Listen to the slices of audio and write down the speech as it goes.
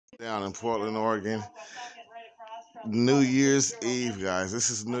Down in Portland, Oregon. New Year's Eve, guys. This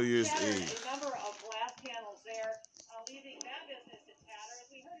is New Year's Eve. A number of glass panels there, leaving that business in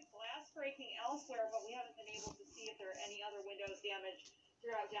tatters. We heard glass breaking elsewhere, but we haven't been able to see if there are any other windows damaged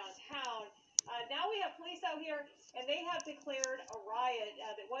throughout downtown. Now we have police out here, and they have declared a riot.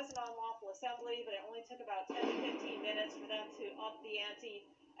 That wasn't unlawful assembly, but it only took about 10 to 15 minutes for them to up the ante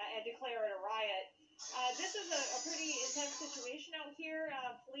and declare it a riot. This is a pretty intense situation out here.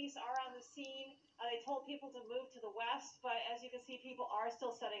 Police are on the scene. They told people to move to the west, but as you can see, people are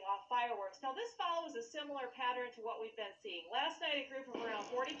still setting off fireworks. Now, this follows a similar pattern to what we've been seeing. Last night, a group of around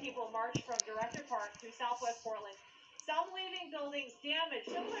 40 people marched from Director Park through southwest Portland, some leaving buildings damaged,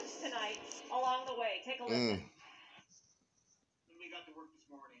 similar to tonight, along the way. Take a listen. When we got to work this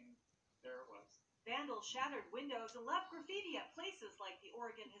morning, there it was. Vandals shattered windows and left graffiti at places like the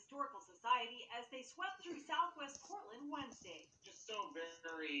Oregon Historical Society as they swept through southwest Portland Wednesday. Just so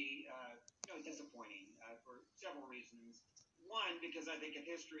very disappointing for several reasons. One, because I think if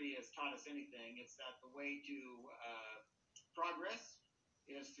history has taught us anything, it's that the way to progress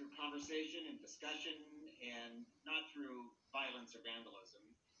is through conversation and discussion and not through violence or vandalism.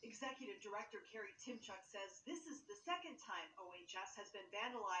 Executive Director Carrie Timchuk says this is the second time OHS has been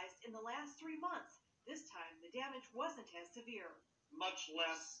vandalized in the last 3 months. This time, the damage wasn't as severe. Much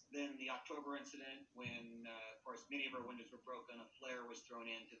less than the October incident when, of course, many of our windows were broken. A flare was thrown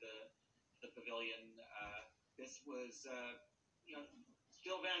into the pavilion. This was,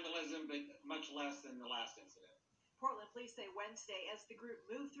 still vandalism, but much less than the last incident. Portland police say Wednesday, as the group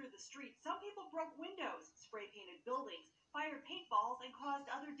moved through the street, some people broke windows, spray-painted buildings, fired paintballs, and caused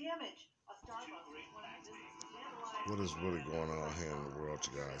other damage. A Starbucks was one of the businesses vandalized. What is really going on here in the world,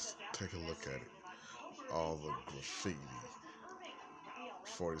 you guys? Take a look at it. All the graffiti.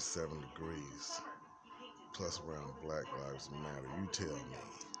 47 degrees. Plus around Black Lives Matter. You tell me.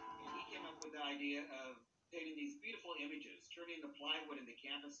 He came up with the idea of painting these beautiful images, turning the plywood into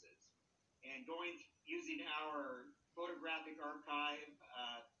canvases, and using our photographic archive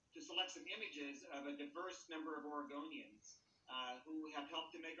to select some images of a diverse number of Oregonians who have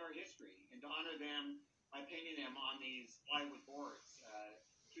helped to make our history, and to honor them by painting them on these plywood boards.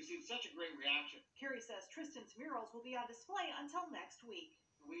 We've seen such a great reaction. Carrie says Tristan's murals will be on display until next week.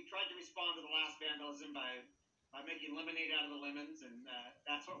 We tried to respond to the last vandalism by making lemonade out of the lemons, and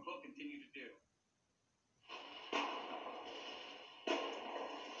that's what we'll continue to do.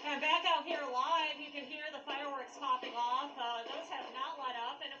 And back out here live, you can hear the fireworks popping off. Those have not let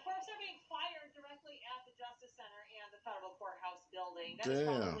up. And, of course, they're being fired directly at the Justice Center and the federal courthouse building. That is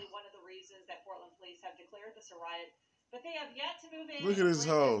probably one of the reasons that Portland police have declared this a riot. But they have yet to move in. Look at his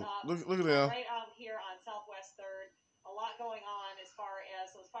hoe. Look at him. Right out here on Southwest 3rd. A lot going on as far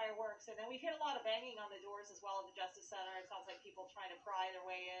as those fireworks. And then we've heard a lot of banging on the doors as well at the Justice Center. It sounds like people trying to pry their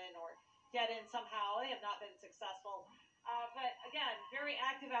way in or get in somehow. They have not been successful. But again, very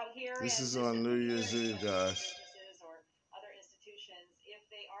active out here. This is on New Year's Eve, guys. Businesses or other institutions, if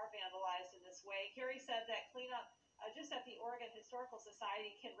they are vandalized in this way. Carrie said that cleanup just at the Oregon Historical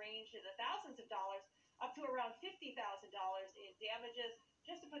Society can range in the thousands of dollars up to around $50,000 in damages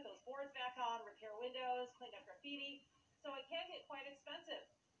just to put those boards back on, repair windows, clean up graffiti. So it can get quite expensive.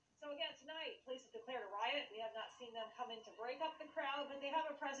 So again, tonight, police have declared a riot. We have not seen them come in to break up the crowd, but they have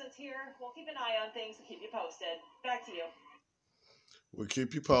a presence here. We'll keep an eye on things and keep you posted. Back to you. We'll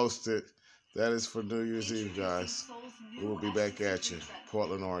keep you posted. That is for New Year's Eve, guys. We will be back at you,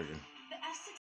 Portland, Oregon.